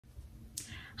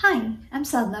Hi, I'm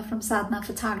Sadhna from Sadhna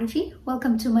Photography.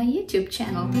 Welcome to my YouTube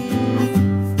channel.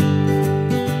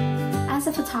 As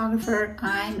a photographer,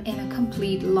 I'm in a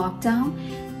complete lockdown,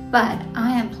 but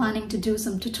I am planning to do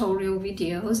some tutorial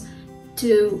videos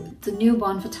to the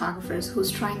newborn photographers who's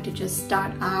trying to just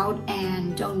start out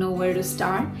and don't know where to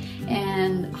start,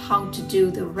 and how to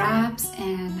do the wraps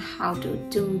and how to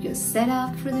do your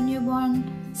setup for the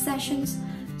newborn sessions.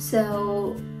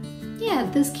 So yeah,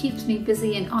 this keeps me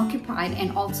busy and occupied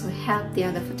and also help the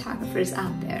other photographers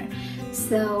out there.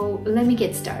 So let me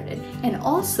get started. And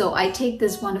also I take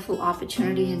this wonderful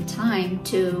opportunity and time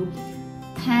to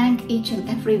thank each and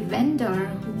every vendor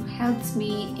who helps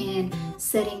me in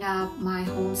setting up my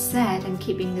whole set and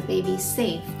keeping the baby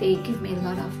safe. They give me a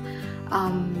lot of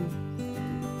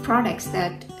products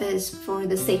that is for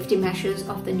the safety measures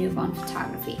of the newborn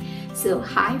photography. So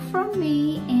hi from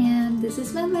me, and this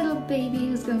is my little baby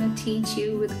who's gonna teach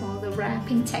you with all the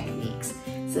wrapping techniques.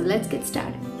 So let's get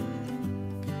started.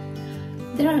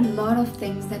 There are a lot of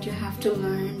things that you have to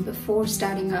learn before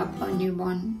starting up a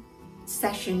newborn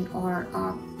session or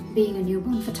being a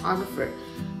newborn photographer.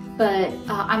 But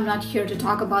I'm not here to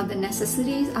talk about the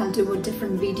necessities. I'll do a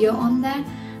different video on that.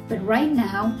 But right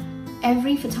now,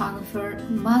 every photographer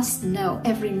must know,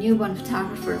 every newborn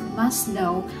photographer must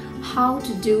know how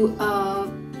to do a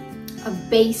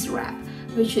base wrap,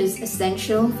 which is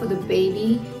essential for the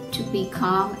baby to be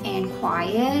calm and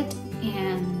quiet,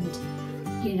 and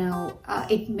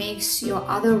it makes your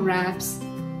other wraps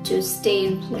to stay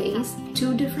in place.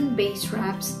 Two different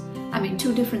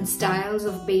styles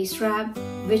of base wrap,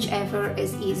 whichever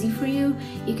is easy for you,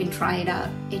 you can try it out.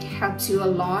 It helps you a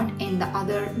lot in the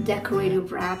other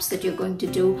decorative wraps that you're going to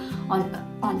do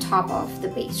on top of the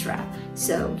base wrap.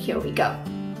 So here we go.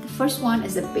 The first one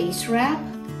is a base wrap.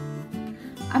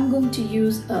 I'm going to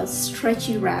use a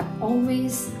stretchy wrap.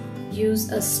 Always use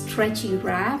a stretchy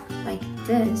wrap like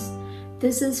this.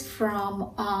 This is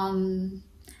from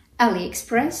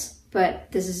AliExpress,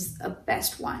 but this is the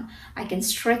best one. I can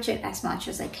stretch it as much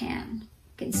as I can.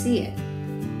 You can see it.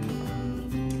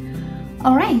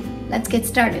 All right, let's get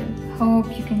started. Hope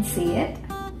you can see it.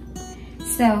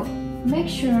 So make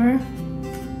sure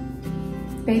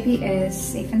baby is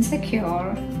safe and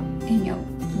secure in your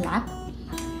lap,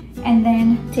 and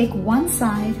then take one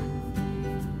side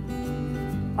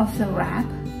of the wrap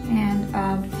and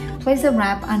place the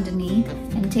wrap underneath,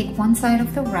 and take one side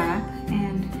of the wrap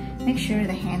and make sure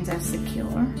the hands are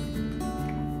secure,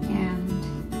 and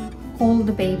hold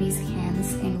the baby's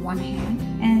hands in one hand,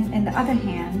 and in the other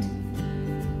hand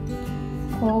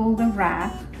hold the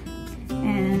wrap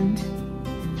and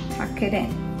tuck it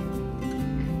in.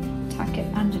 Tuck it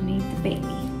underneath the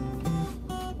baby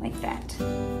like that,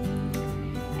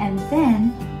 and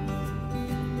then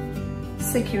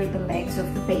secure the legs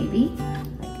of the baby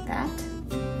like that.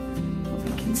 Hope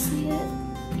you can see it.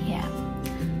 Yeah,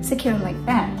 secure like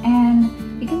that.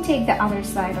 And you can take the other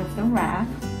side of the wrap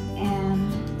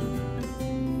and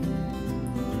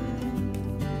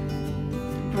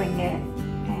bring it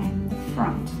in the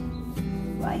front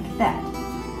like that.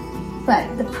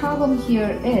 But the problem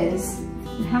here is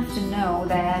you have to know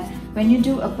that when you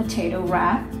do a potato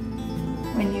wrap,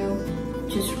 when you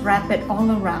just wrap it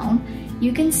all around,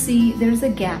 you can see there's a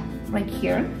gap right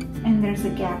here and there's a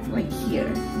gap right here,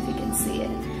 if you can see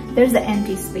it. There's an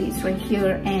empty space right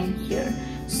here and here.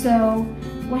 So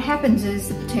what happens is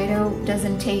the potato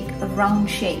doesn't take a round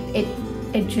shape.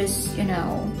 It just,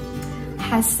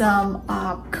 has some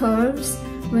curves,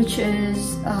 which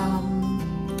is,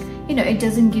 it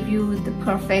doesn't give you the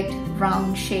perfect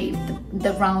round shape,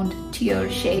 the round tear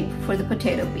shape for the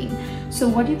potato bean. So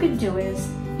what you could do is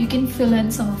you can fill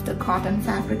in some of the cotton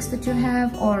fabrics that you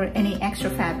have, or any extra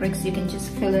fabrics. You can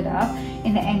just fill it up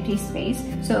in the empty space.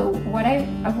 So what I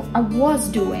was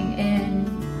doing in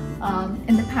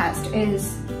the past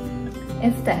is,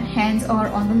 if the hands are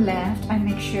on the left, I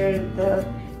make sure the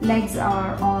legs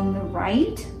are on the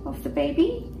right of the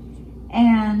baby,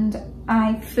 and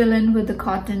I fill in with the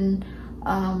cotton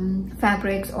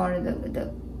fabrics or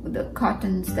the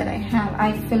cottons that I have.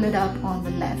 I fill it up on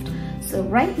the left. So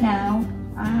right now,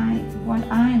 what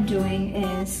I'm doing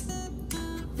is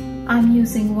I'm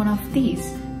using one of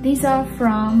these. These are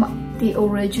from the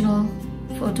original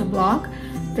photo blog,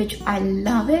 which I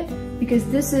love it because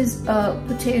this is a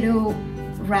potato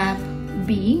wrap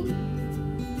bean,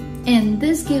 and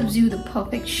this gives you the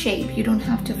perfect shape. You don't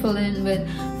have to fill in with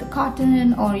the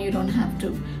cotton, or you don't have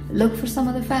to look for some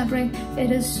other fabric.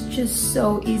 It is just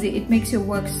so easy. It makes your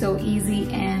work so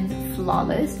easy and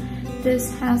flawless.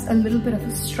 This has a little bit of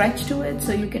a stretch to it,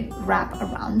 so you can wrap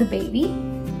around the baby.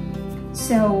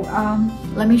 So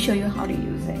let me show you how to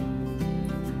use it.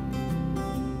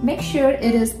 Make sure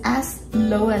it is as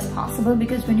low as possible,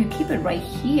 because when you keep it right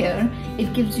here,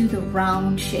 it gives you the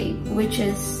round shape, which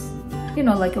is, you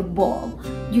know, like a ball.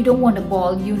 You don't want a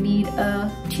ball, you need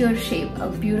a tear shape, a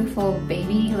beautiful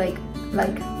baby, like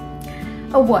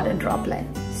a water droplet.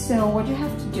 So what you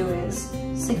have to do is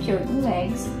secure the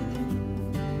legs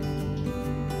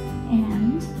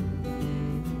and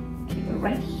keep it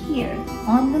right here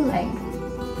on the leg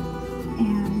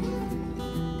and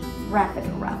wrap it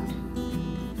around.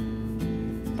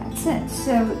 That's it.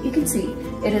 So you can see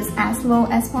it is as low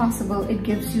as possible. It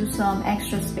gives you some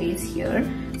extra space here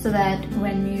so that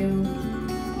when you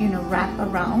wrap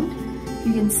around,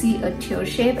 you can see a tear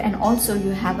shape, and also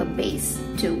you have a base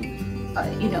to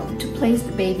to place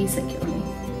the baby securely.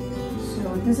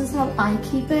 So this is how I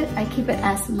keep it. I keep it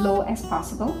as low as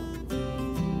possible.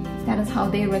 That is how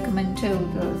they recommend too,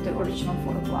 the original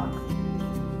photo blog.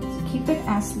 So keep it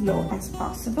as low as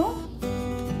possible,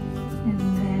 and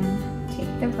then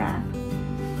take the wrap,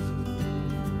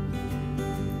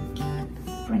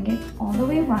 bring it all the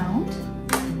way around.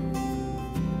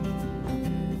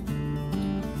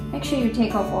 Make sure you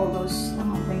take off all those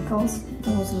wrinkles,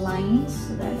 those lines,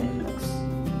 so that it looks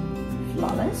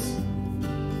flawless.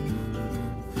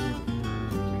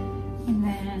 And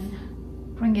then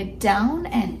bring it down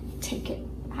and take it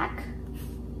back.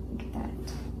 Look at that.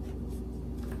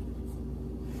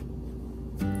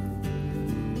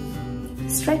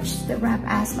 Stretch the wrap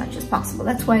as much as possible.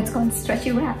 That's why it's called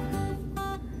stretchy wrap.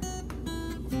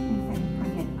 And then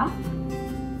bring it up.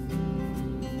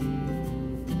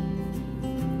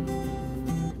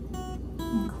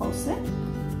 Close it.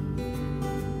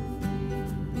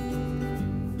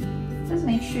 Just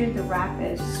make sure the wrap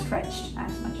is stretched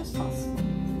as much as possible.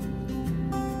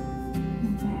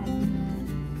 And then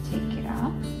take it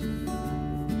up.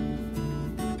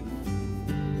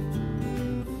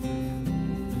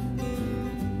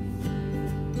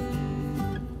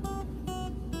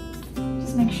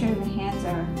 Just make sure the hands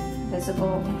are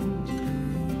visible and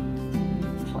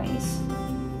in place.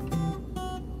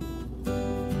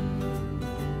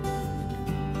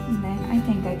 I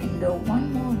think I can go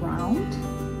one more round.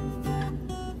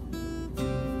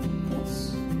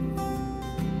 This.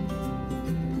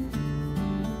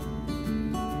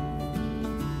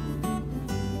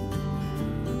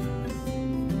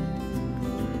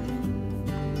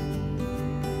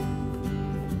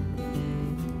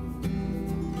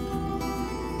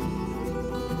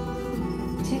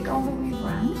 Take all the way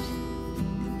around.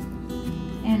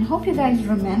 And hope you guys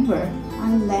remember,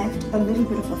 I left a little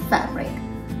bit of a fabric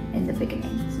in the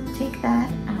beginning. So take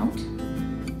that out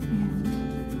and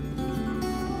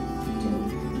do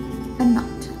a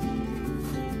knot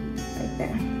right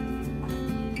there.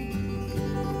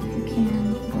 If you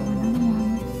can, go another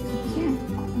one, you can.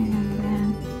 And then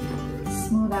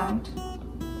smooth out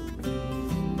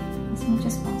as much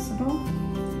as possible.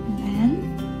 And then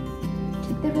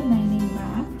take the remaining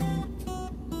wrap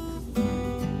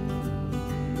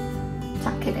and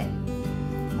tuck it in.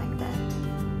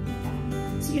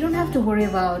 You don't have to worry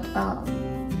about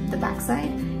the back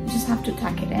side. You just have to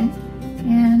tuck it in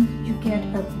and you get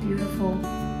a beautiful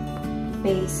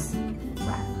base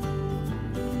wrap.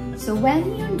 So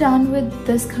when you're done with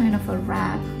this kind of a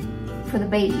wrap for the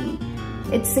baby,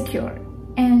 it's secure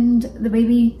and the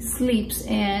baby sleeps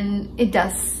and it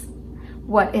does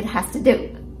what it has to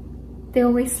do. They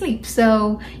always sleep,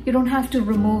 so you don't have to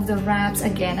remove the wraps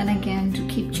again and again to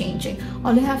keep changing.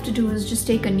 All you have to do is just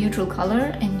take a neutral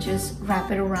color and just wrap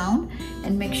it around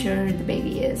and make sure the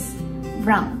baby is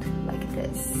round like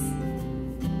this.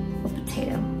 A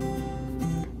potato,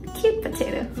 a cute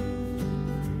potato.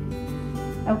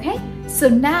 Okay, so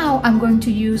now I'm going to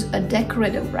use a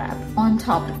decorative wrap on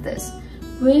top of this,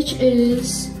 which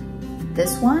is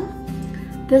this one.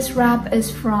 This wrap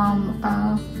is from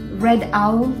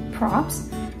redowlphotoprops.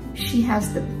 She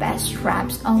has the best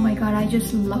wraps. Oh my god, I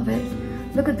just love it.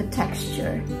 Look at the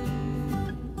texture.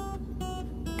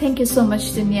 Thank you so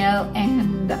much, Danielle.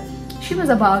 And she was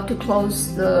about to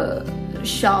close the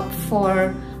shop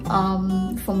for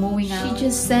moving out. She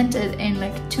just sent it in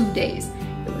like 2 days.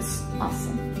 It was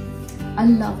awesome. I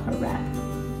love her wrap.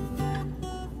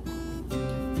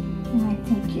 And I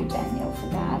thank you, Danielle, for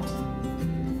that.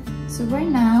 So right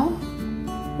now,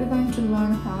 we're going to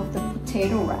learn about the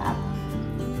potato wrap.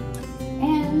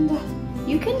 And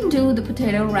you can do the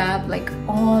potato wrap like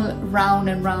all round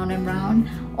and round and round,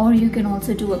 or you can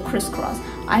also do a crisscross.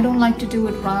 I don't like to do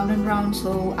it round and round,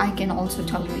 so I can also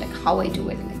tell you like how I do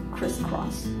it, like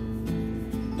crisscross.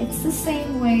 It's the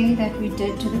same way that we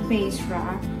did to the base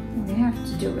wrap. All you have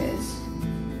to do is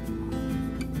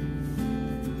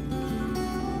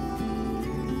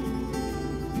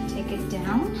take it it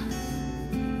down.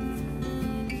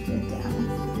 Put it down.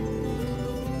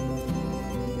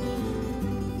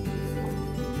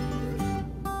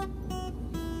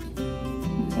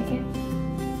 And take it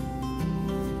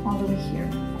all the way here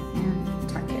and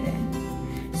tuck it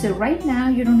in. So right now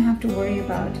you don't have to worry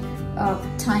about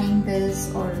tying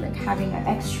this or like having an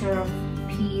extra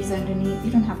piece underneath.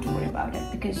 You don't have to worry about it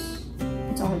because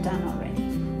it's all done already.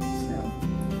 So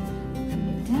bring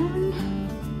it down.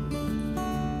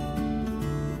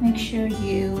 Make sure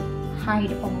you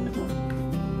hide all the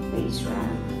base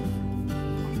wrap.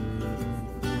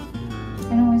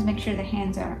 And always make sure the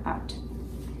hands are out.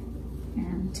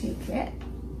 And take it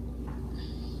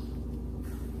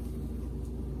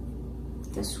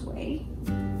this way.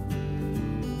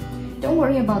 Don't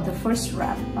worry about the first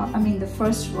wrap, the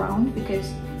first round,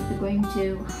 because you're going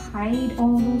to hide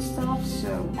all those stuff, so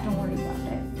don't worry about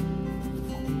it.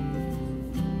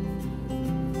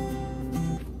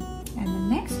 And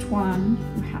the next one,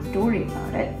 you have to worry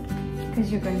about it,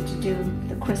 because you're going to do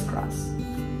the crisscross.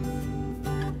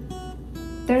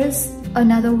 There is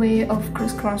another way of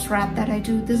crisscross wrap that I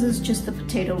do. This is just the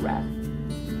potato wrap.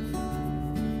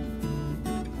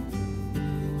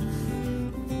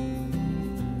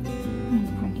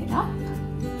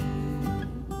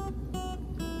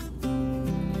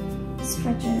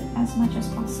 Stretch it as much as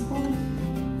possible.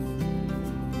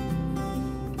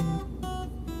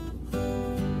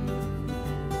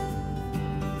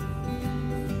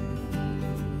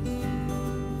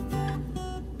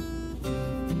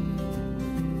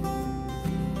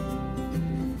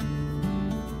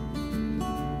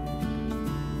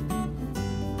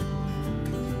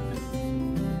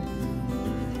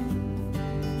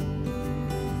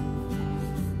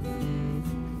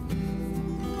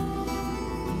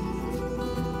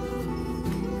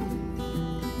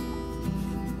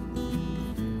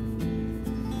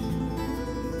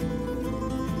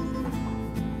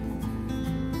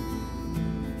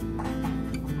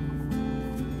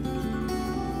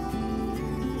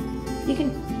 You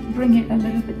can bring it a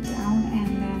little bit down and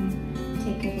then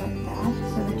take it like that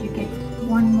so that you get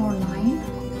one more line.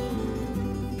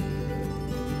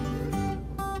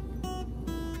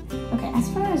 Okay, as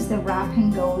far as the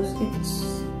wrapping goes,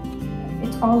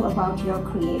 it's all about your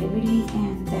creativity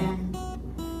and then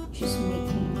just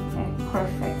making it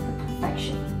perfect, the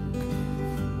perfection.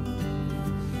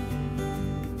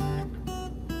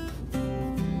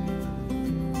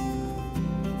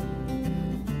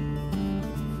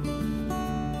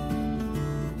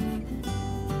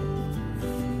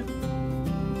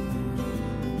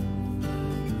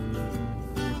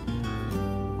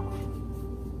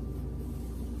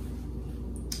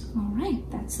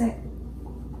 That's it.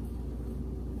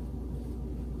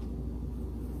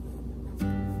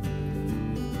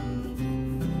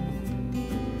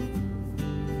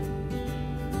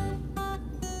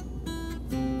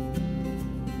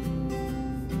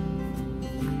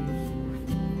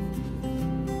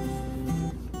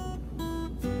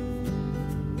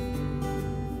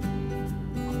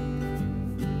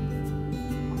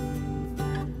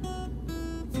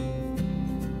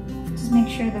 Make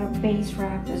sure the base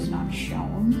wrap is not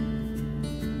shown,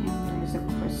 and there is a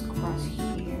crisscross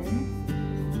here.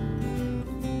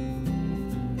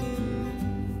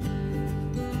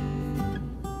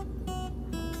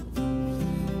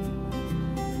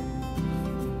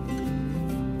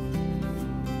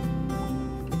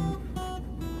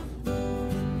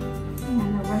 And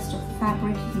then the rest of the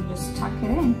fabric you can just tuck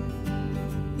it in.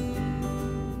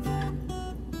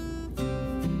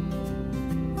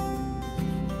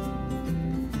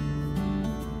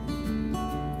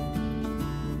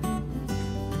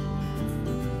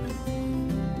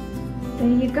 There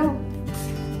you go.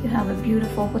 You have a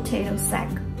beautiful potato sack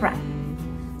wrap.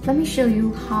 Let me show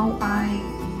you how I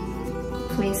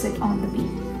place it on the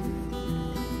bean.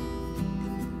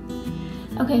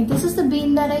 Okay, this is the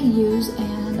bean that I use,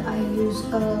 and I use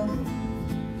a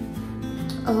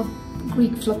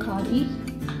Greek flocati,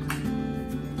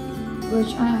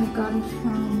 which I got it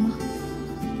from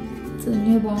the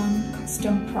Newborn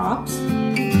Custom Props.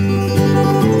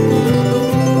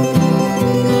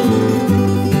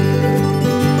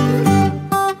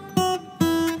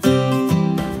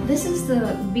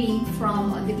 Bean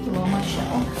from a diploma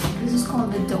shell. This is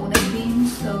called the donut bean,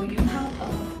 so you have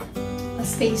a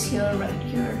space here, right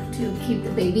here, to keep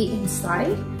the baby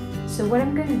inside. So what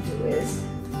I'm gonna do is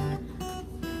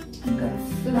I'm gonna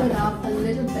fill it up a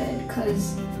little bit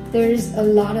because there's a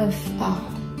lot of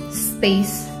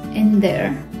space in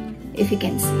there, if you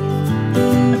can see.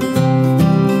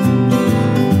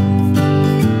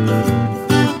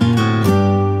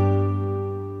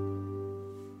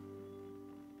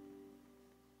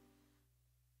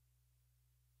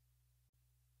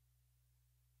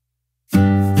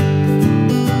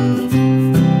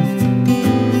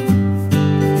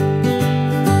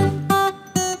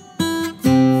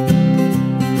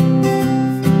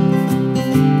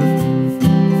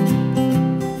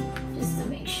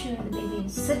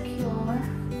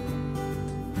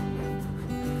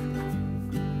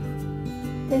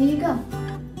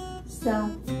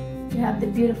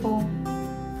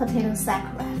 potato sack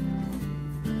wrap.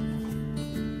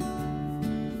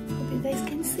 Hope you guys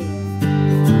can see it.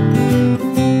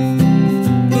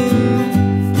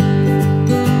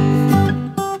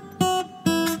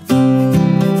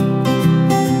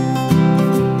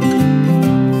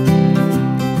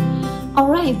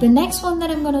 Alright, the next one that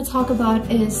I'm going to talk about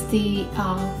is the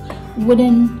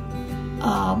wooden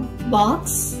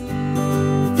box.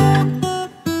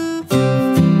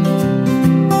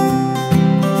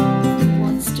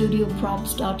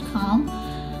 Studioprops.com.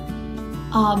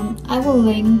 I will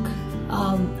link.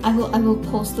 I will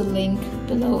post the link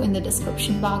below in the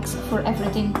description box for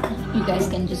everything. You guys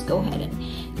can just go ahead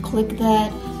and click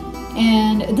that.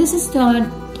 And this is not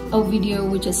a video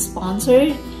which is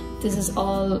sponsored. This is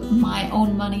all my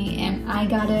own money, and I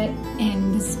got it,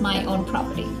 and this is my own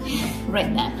property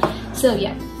right now. So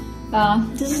yeah,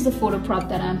 this is the photo prop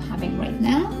that I'm having right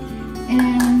now.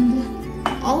 And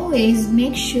always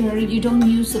make sure you don't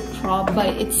use the prop by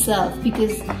itself,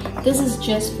 because this is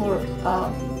just for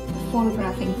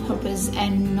photographing purpose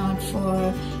and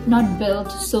not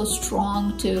built so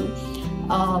strong to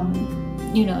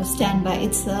you know, stand by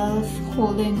itself,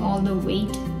 holding all the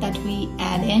weight that we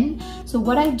add in. So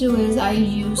what I do is I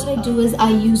use an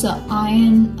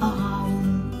iron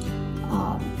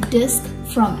disc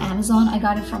from Amazon. I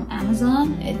got it from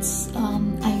Amazon. It's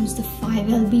I use the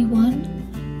 5LB one.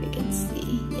 You can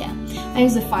see, yeah, I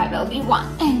use the 5LB one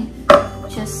and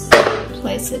just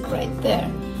place it right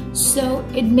there. So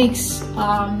it makes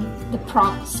the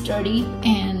prop sturdy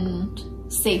and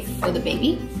safe for the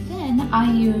baby. Then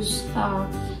I use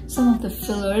some of the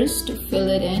fillers to fill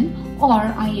it in, or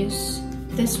I use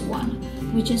this one,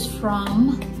 which is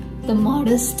from the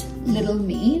Modest Little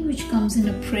Me, which comes in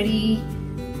a pretty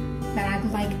bag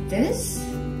like this.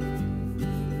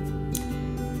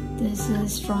 This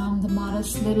is from the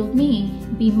Modest Little Me.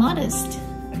 Be modest.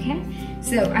 Okay,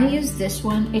 so I use this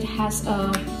one. It has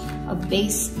a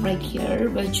base right here,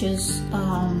 which is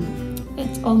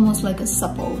it's almost like a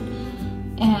support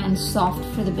and soft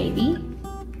for the baby.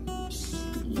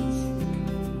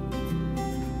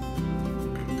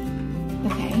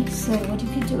 Okay, so what you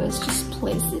can do is just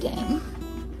place it in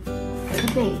for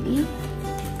the baby.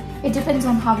 It depends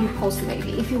on how you pose the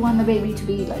baby. If you want the baby to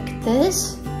be like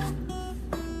this,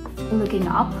 looking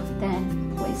up,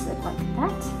 then place it like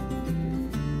that.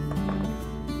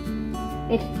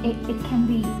 It can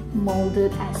be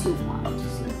molded as you want.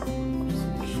 So just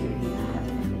make sure you have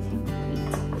everything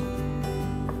complete.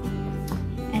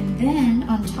 And then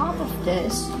on top of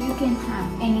this, you can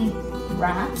have any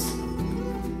wraps.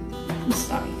 I'm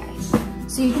sorry guys.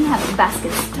 So you can have a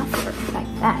basket stuffer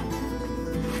like that.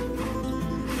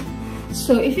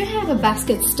 So if you have a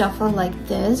basket stuffer like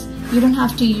this, you don't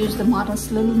have to use the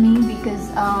Modest Little Me, because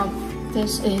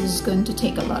this is going to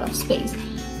take a lot of space.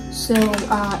 So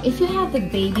if you have the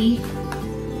baby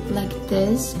like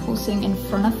this posing in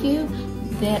front of you,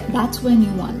 that's when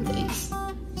you want these.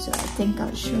 So I think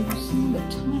I'll show you some of the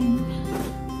time.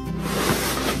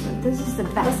 So this is the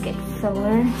basket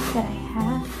filler that I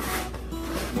have.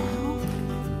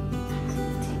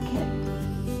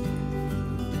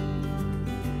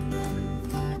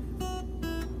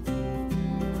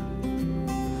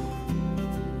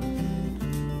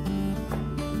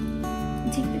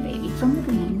 Take the baby from the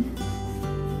green,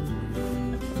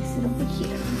 place it over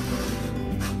here.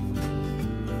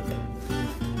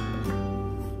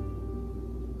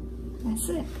 That's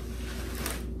it.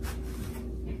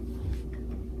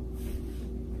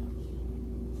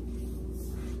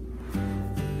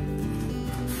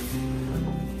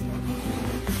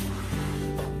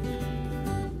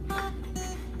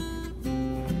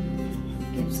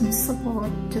 Give some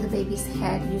support to the baby's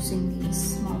head using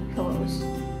these small pillows.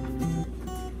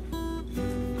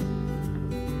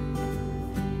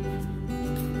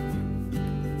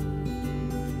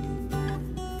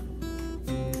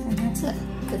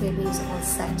 The baby is all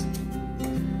set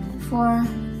for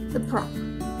the prop.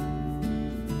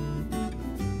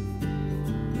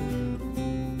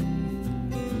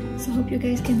 So I hope you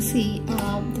guys can see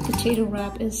the potato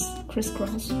wrap is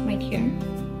crisscross right here.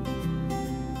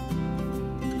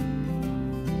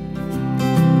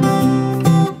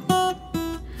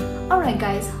 Alright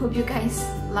guys, hope you guys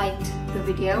liked the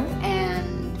video,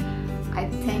 and I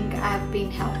think I've been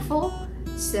helpful.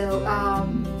 So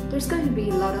there's going to be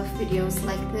a lot of videos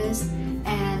like this,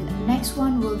 and next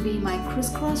one will be my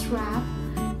crisscross wrap,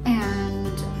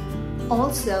 and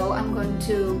also I'm going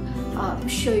to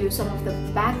show you some of the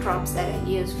backdrops that I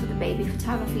use for the baby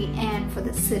photography and for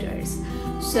the sitters.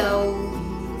 So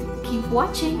keep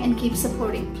watching and keep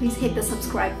supporting. Please hit the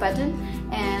subscribe button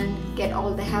and get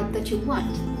all the help that you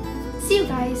want. See you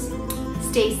guys.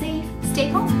 Stay safe, stay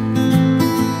home.